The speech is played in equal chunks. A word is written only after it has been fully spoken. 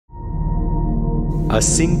A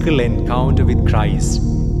single encounter with Christ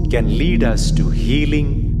can lead us to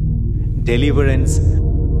healing, deliverance,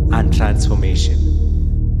 and transformation.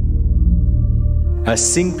 A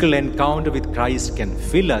single encounter with Christ can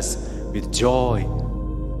fill us with joy,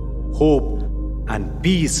 hope, and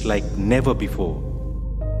peace like never before.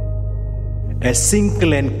 A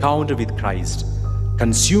single encounter with Christ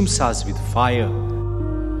consumes us with fire,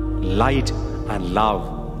 light, and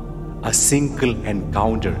love. A single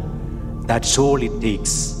encounter, that's all it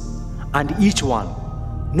takes. And each one,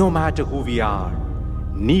 no matter who we are,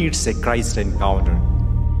 needs a Christ encounter.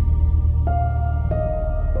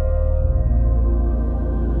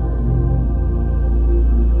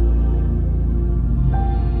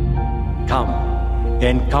 Come,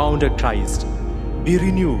 encounter Christ, be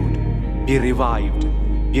renewed, be revived,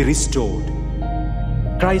 be restored.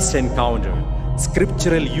 Christ encounter,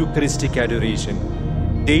 Scriptural Eucharistic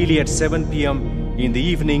Adoration, daily at 7 p.m. in the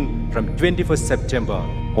evening from 21st September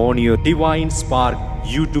on your Divine Spark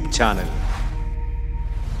YouTube channel.